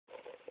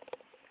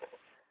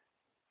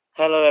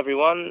Hello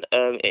everyone,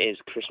 it is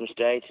Christmas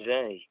Day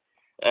today,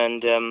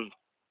 and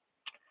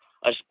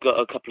I just got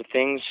a couple of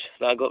things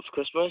that I got for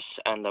Christmas,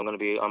 and I'm going to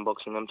be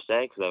unboxing them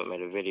today because I haven't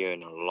made a video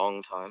in a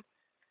long time.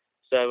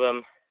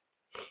 So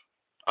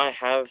I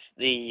have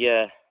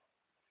the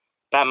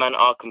Batman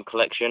Arkham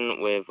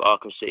collection with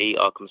Arkham City,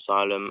 Arkham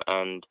Asylum,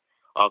 and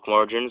Arkham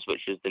Origins,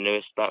 which is the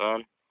newest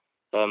Batman.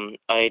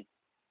 I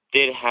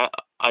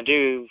I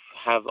do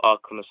have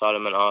Arkham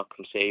Asylum and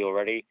Arkham City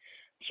already.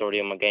 It's already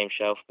on my game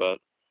shelf, but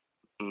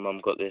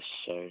Mum got this,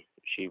 so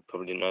she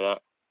probably didn't know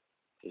that.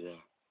 'Cause,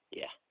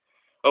 yeah.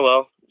 Oh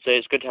well, so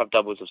it's good to have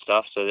doubles of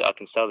stuff, so that I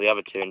can sell the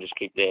other two and just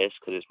keep this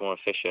because it's more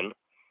efficient,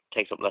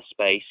 takes up less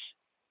space,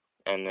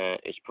 and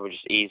it's probably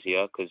just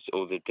easier because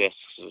all the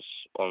discs is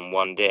on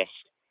one disc,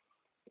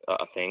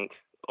 I think,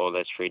 or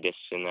there's three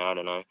discs in there, I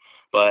don't know.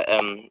 But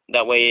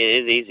that way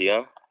it is easier.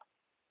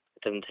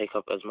 It doesn't take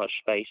up as much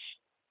space.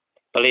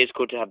 But it is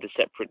cool to have the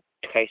separate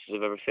cases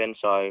of everything.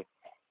 So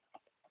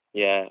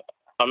yeah,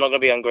 I'm not gonna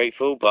be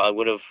ungrateful, but I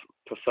would have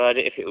preferred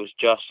it if it was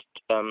just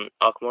Arkham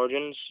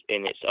Origins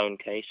in its own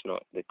case,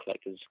 not the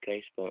collector's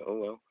case. But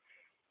oh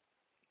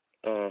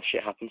well,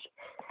 shit happens.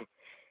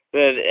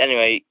 But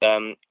anyway,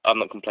 I'm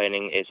not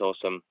complaining. It's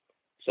awesome.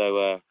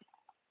 So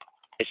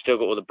it's still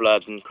got all the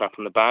blurbs and crap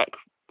on the back,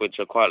 which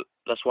are quite.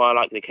 That's why I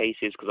like the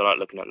cases because I like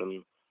looking at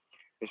them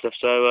and stuff.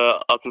 So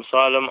Arkham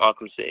Asylum,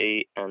 Arkham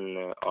City, and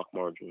Arkham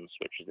Origins,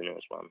 which is the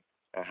newest one.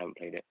 I haven't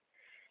played it.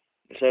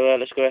 So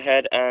let's go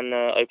ahead and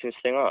open this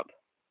thing up.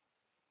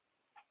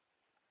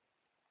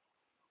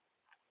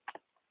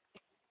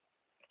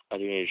 I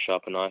do need a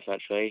sharper knife,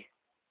 actually.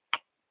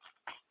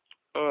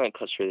 Oh, it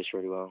cuts through this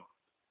really well.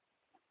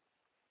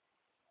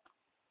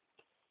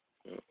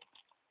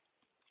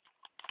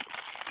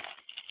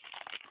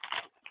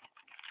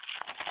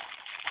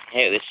 I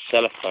hate this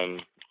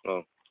cellophane,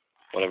 well,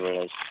 whatever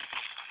it is.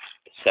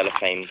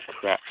 Cellophane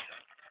crap.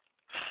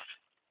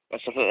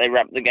 That's stuff that they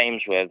wrap the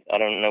games with. I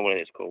don't know what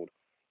it's called.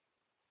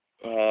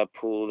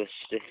 Pull the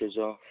stickers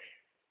off.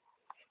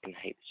 I fucking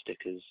hate the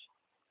stickers.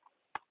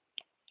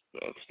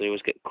 Because they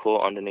always get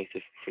caught underneath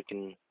the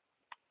freaking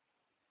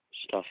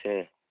stuff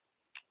here.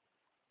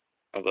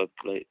 I've got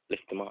to like,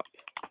 lift them up.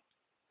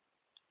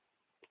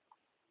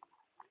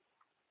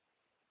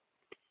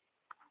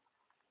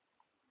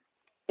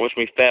 Watch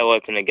me fail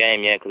open a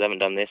game, yeah, because I haven't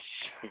done this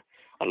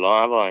a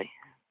lot, have I?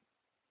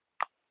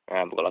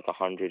 I've got like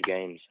 100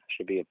 games. I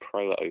should be a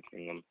pro at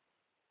opening them.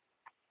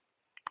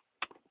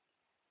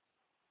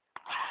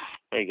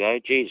 There you go.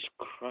 Jesus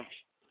Christ.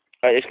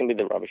 Right, this can be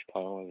the rubbish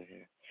pile over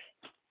here.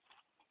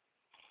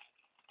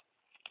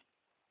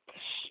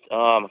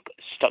 Oh, I'm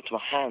stuck to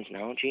my hands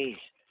now. Jeez.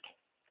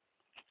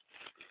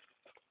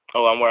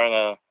 Oh, I'm wearing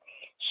a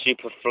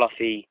super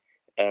fluffy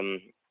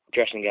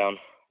dressing gown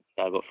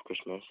that I got for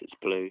Christmas. It's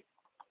blue.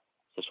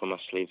 That's why my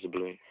sleeves are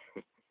blue.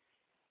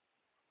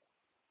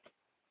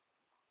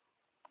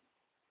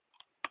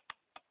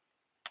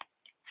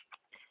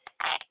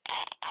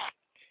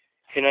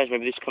 Who knows,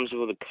 maybe this comes with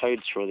all the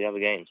codes for all the other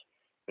games.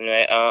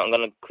 Anyway, I'm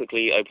going to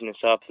quickly open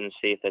this up and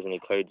see if there's any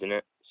codes in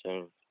it.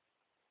 So,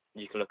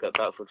 you can look at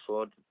Battlefield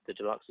 4, the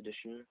deluxe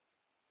edition.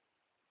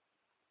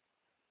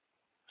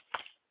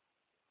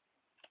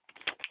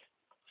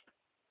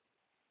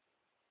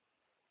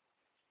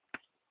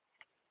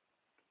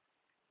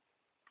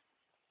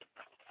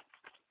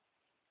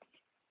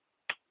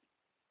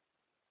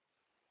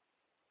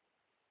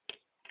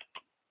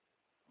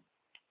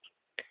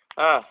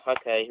 Ah,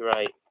 okay,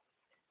 right.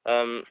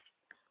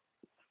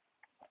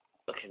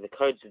 Okay, the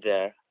codes are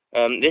there.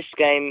 This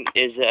game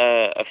is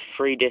a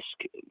free disc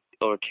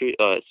or a two.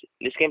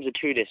 This game's a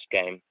two-disc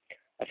game.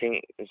 I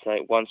think it's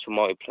like one's for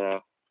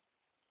multiplayer,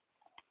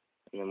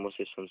 and then what's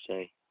this one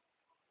say?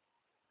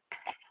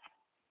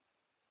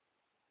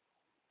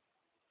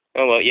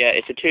 Oh well, yeah,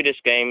 it's a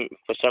two-disc game.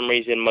 For some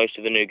reason, most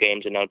of the new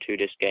games are now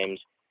two-disc games.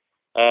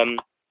 Um,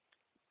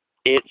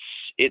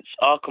 it's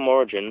Arkham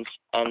Origins,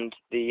 and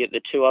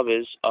the two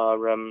others are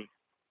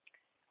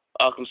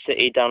Arkham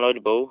City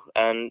downloadable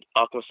and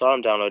Arkham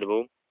Asylum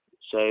downloadable.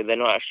 So they're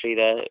not actually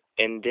there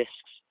in discs.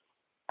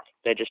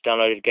 They're just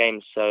downloaded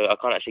games. So I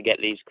can't actually get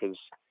these because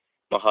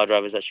my hard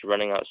drive is actually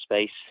running out of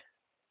space.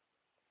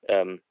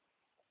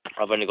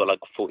 I've only got like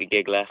 40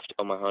 gig left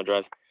on my hard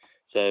drive.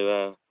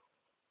 So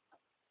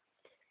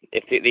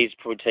these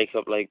probably take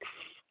up like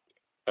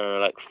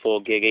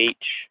 4 gig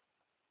each,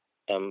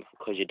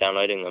 because you're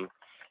downloading them.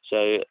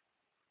 So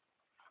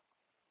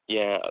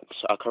yeah,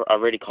 I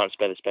really can't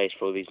spare the space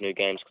for all these new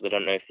games because I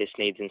don't know if this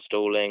needs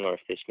installing or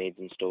if this needs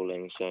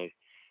installing. So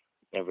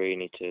I really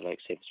need to like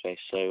save the space.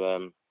 So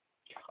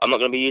I'm not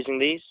going to be using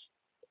these.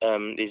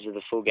 These are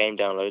the full game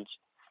downloads.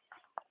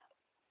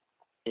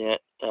 Yeah.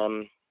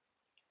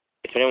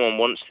 If anyone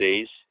wants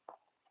these,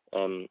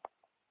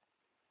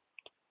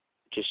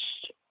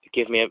 just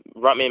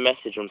write me a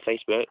message on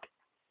Facebook.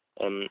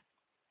 No,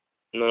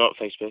 not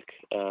Facebook.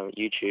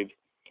 YouTube.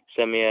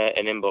 Send me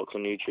an inbox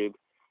on YouTube,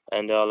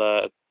 and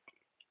I'll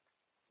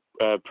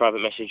private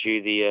message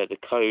you the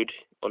code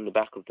on the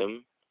back of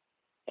them,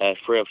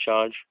 free of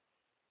charge,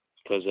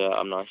 because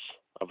I'm nice.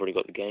 I've already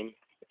got the game.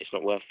 it's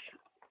not worth.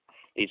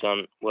 These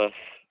aren't worth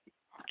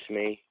to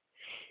me.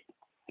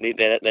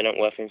 They're not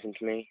worth anything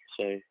to me.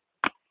 So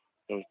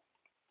I'll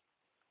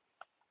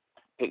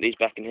put these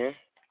back in here.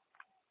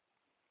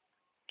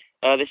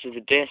 This is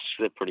a disc.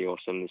 They're pretty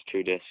awesome. There's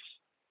 2 discs.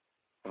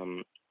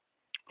 I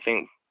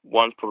think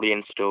one's probably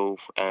install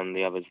and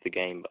the other's the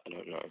game, but I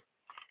don't know.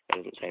 It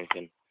doesn't say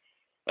anything.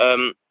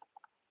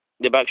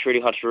 The back's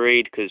really hard to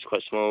read because it's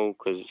quite small,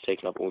 because it's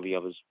taken up all the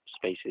other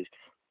spaces.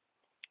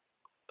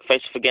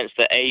 Face off against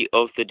the 8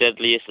 of the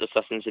deadliest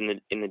assassins in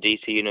the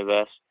DC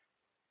universe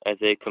as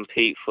they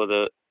compete for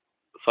the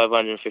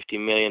 $550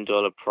 million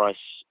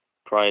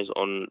prize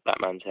on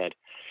Batman's head.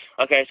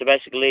 Okay, so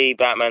basically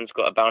Batman's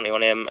got a bounty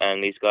on him,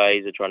 and these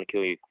guys are trying to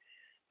kill you.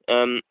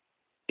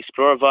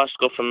 Explore a vast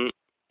Gotham.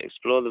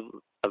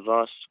 A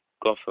vast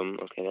Gotham.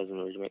 Okay, that doesn't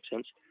really make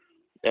sense.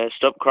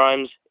 Stop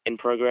crimes in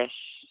progress,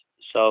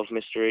 solve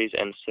mysteries,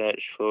 and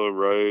search for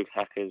rogue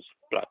hackers'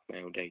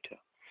 blackmail data.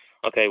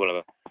 Okay,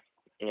 whatever.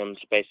 So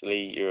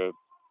basically, you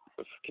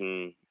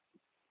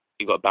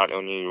got a bounty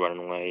on you, you're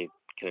running away,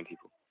 killing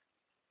people.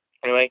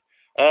 Anyway,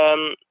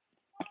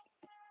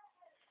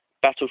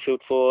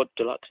 Battlefield 4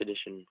 Deluxe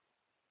Edition.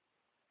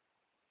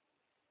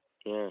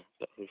 Yeah,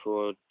 Battlefield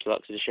 4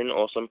 Deluxe Edition,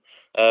 awesome.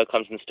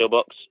 Comes in the steel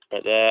box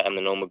right there, and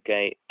the normal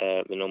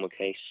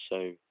case.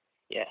 So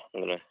yeah,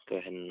 I'm gonna go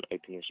ahead and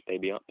open this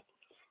baby up.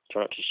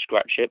 Try not to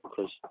scratch it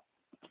because.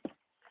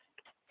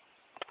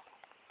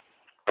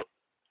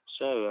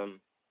 So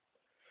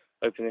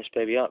open this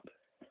baby up.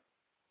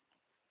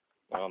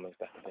 I'll move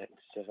back a bit.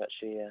 So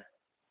actually,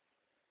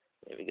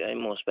 there we go,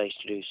 more space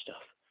to do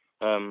stuff.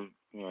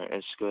 Right,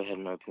 let's go ahead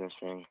and open this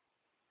thing.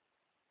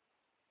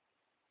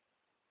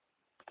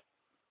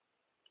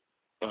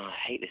 Oh, I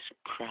hate this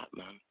crap,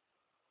 man.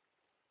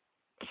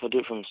 If I do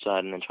it from the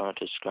side and then try not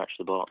to scratch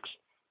the box.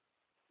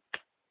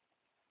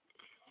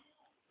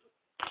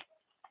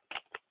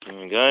 There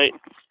we go.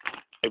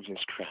 Open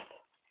this crap.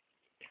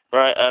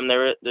 Right,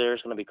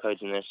 there's going to be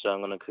codes in this, so I'm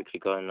going to quickly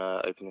go and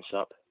open this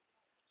up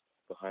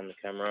behind the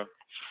camera.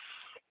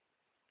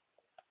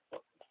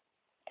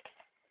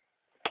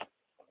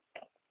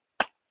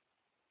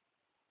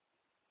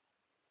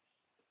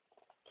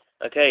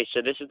 Okay,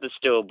 so this is the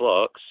steel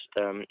box.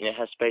 It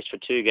has space for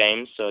 2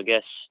 games, so I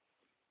guess,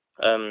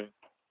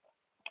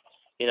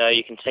 you know,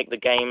 you can take the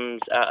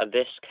games out of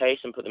this case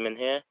and put them in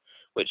here,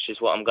 which is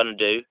what I'm going to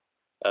do,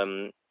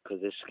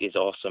 because this is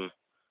awesome.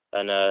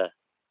 And,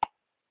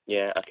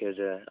 yeah,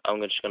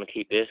 I'm just going to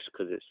keep this,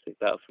 because it's the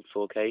Battlefield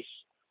 4 case,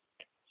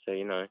 so,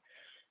 you know.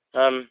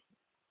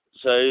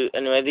 So,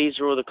 anyway, these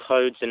are all the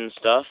codes and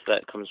stuff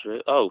that comes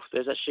with. Oh,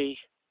 there's actually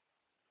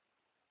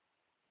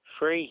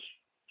free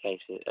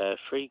cases,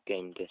 free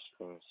game disc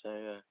things. So,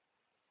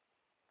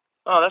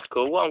 oh, that's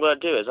cool. What I'm gonna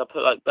do is I'll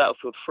put like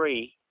Battlefield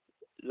 3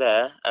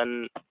 there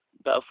and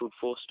Battlefield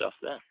 4 stuff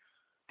there.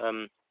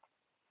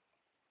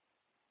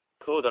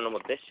 Cool. Don't know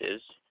what this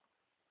is.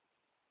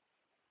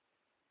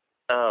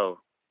 Oh,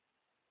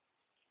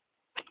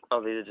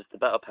 these are just the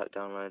Battle Pack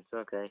downloads.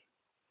 Okay.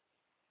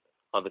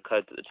 Oh, the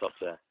code's at the top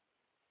there.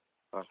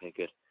 Okay,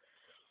 good.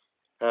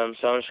 So I'm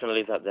just gonna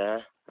leave that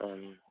there.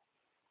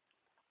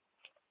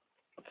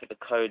 Put the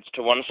codes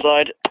to one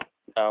side.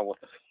 What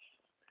the?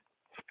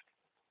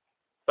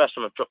 First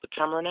time I've dropped the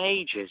camera in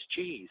ages.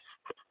 Jeez.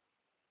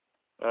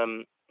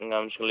 And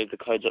I'm just gonna leave the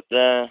codes up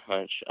there.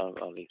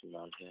 I'll leave them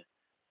around here.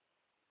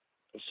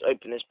 Let's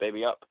open this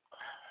baby up.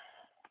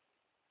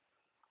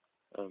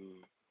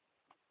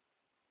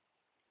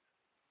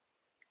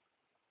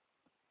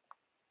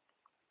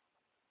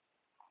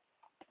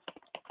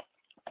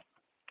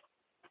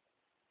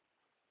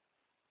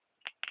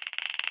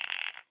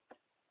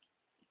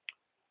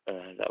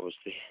 That was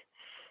the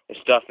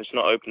stuff. It's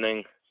not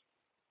opening.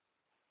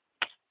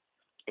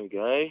 Here we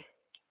go.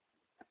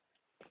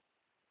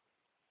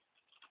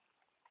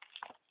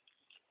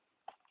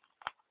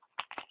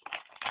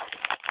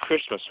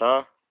 Christmas,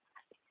 huh?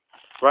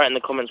 Write in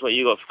the comments what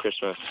you got for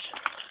Christmas.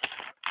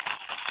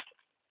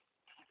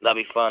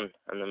 That'd be fun.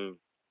 And then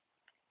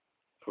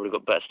probably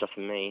got better stuff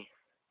than me.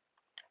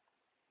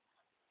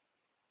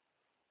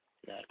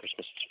 Nah,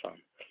 Christmas is fun.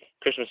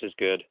 Christmas is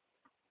good.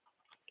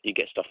 You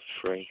get stuff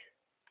for free.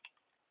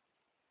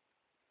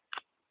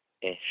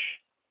 Ish.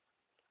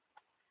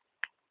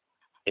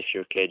 If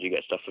you're a kid, you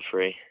get stuff for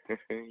free.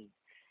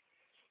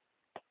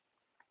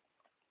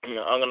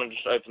 I'm gonna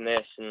just open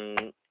this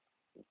and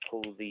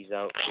pull these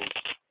out because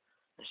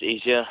it's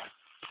easier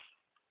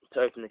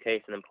to open the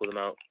case and then pull them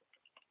out.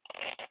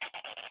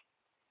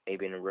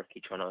 Maybe in a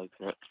rookie trying to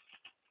open it.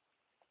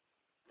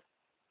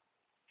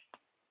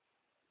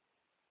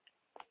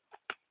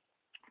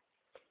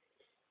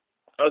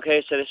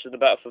 Okay, so this is the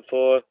Battlefield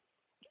 4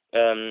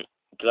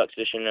 Deluxe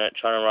Edition.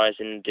 China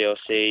Rising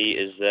DLC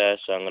is there,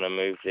 so I'm gonna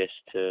move this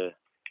to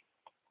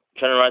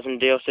China Rising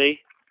DLC,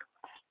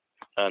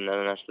 and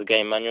then that's the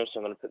game manual. So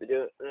I'm gonna put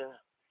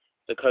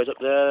the codes up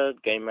there.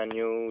 Game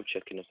manual.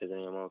 Checking if there's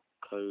any more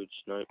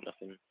codes. Nope,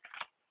 nothing.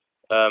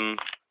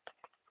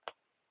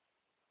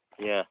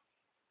 Yeah.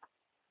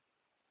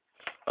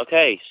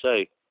 Okay,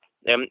 so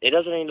it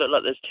doesn't even look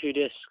like there's 2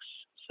 discs.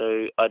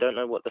 So I don't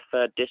know what the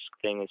third disc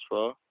thing is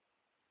for.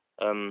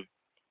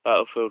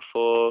 Battlefield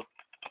 4,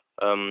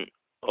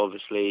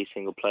 obviously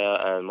single player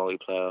and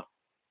multiplayer.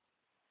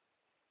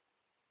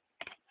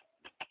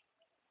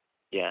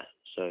 Yeah,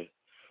 so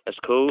that's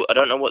cool. I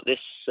don't know what this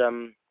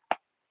I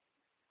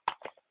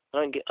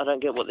don't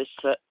get what this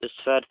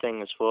third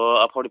thing is for.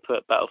 I'll probably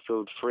put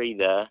Battlefield 3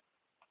 there.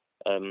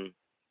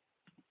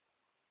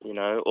 You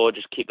know, or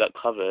just keep that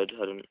covered.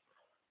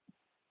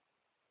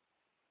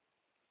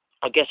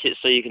 I guess it's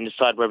so you can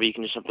decide whether you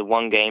can just have the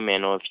one game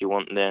in or if you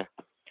want the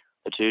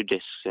two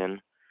discs in.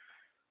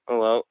 Oh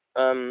well.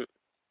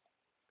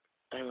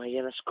 Anyway,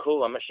 yeah, that's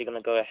cool. I'm actually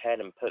gonna go ahead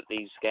and put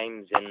these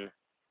games in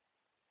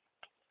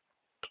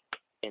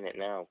it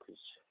now,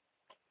 because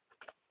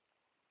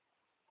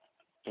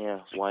yeah,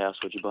 why else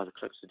would you buy the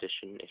collector's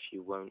edition if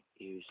you won't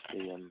use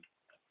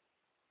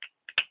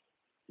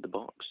the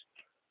box?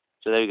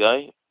 So there we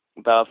go.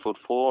 Battlefield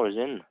 4 is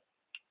in.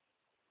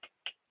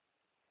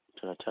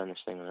 I'm gonna turn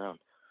this thing around.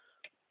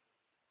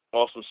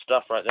 Awesome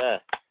stuff right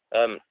there.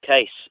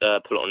 Case,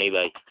 put it on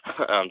eBay.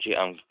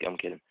 I'm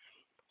kidding.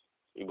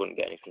 You wouldn't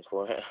get anything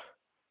for it.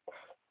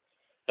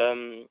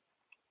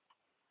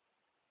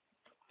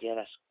 Yeah,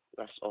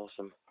 that's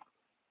awesome.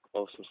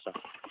 Awesome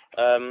stuff.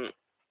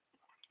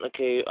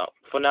 Okay,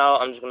 for now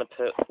I'm just gonna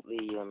put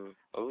the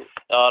oh look,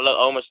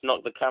 I almost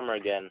knocked the camera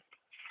again.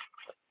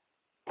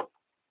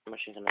 I'm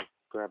actually gonna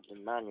grab the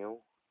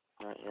manual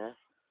right here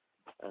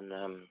and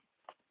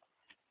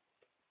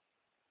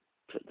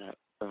put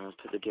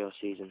the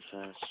DLCs in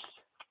first.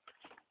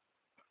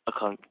 I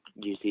can't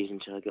use these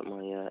until I get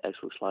my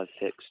Xbox Live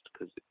fixed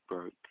because it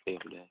broke the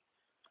other day.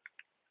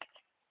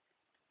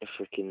 The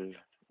freaking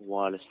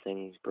wireless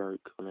thing's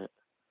broke on it.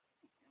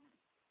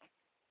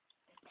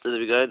 So there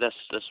we go.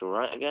 That's all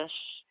right, I guess.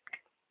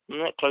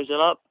 And that close it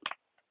up.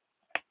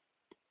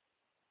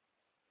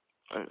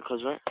 And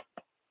close it.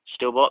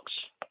 Steel box.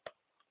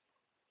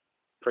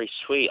 Pretty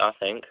sweet, I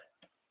think.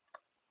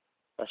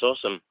 That's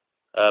awesome.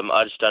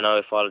 I just don't know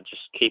if I'll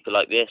just keep it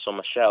like this on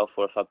my shelf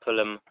or if I pull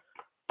them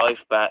both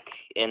back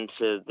in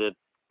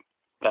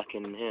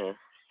here.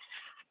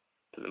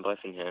 Put them both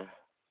in here.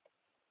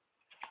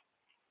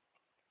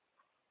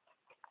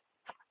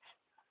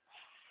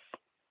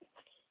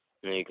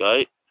 There you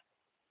go.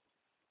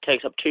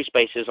 Takes up 2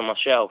 spaces on my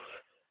shelf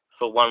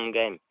for one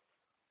game.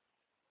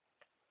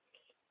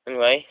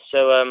 Anyway,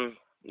 so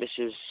this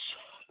is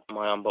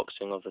my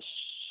unboxing of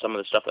some of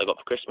the stuff I got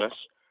for Christmas.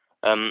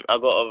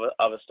 I've got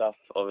other stuff,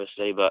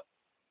 obviously, but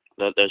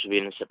those will be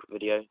in a separate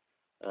video.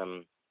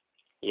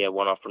 Yeah,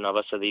 one after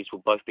another, so these will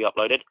both be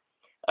uploaded.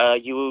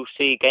 You will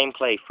see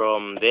gameplay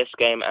from this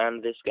game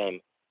and this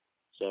game.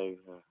 So,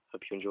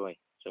 hope you enjoy.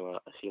 So,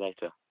 I'll see you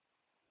later.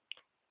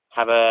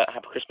 Have a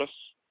happy Christmas,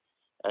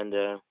 and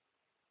a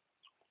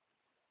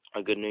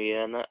good New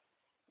Year and that.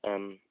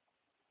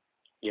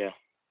 Yeah.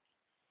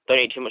 Don't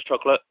eat too much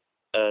chocolate.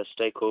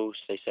 Stay cool,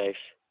 stay safe,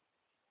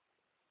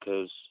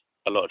 because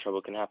a lot of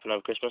trouble can happen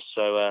over Christmas.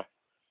 So, I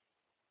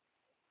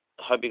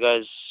hope you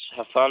guys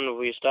have fun with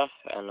all your stuff,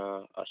 and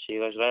I'll see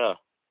you guys later.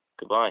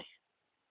 Goodbye.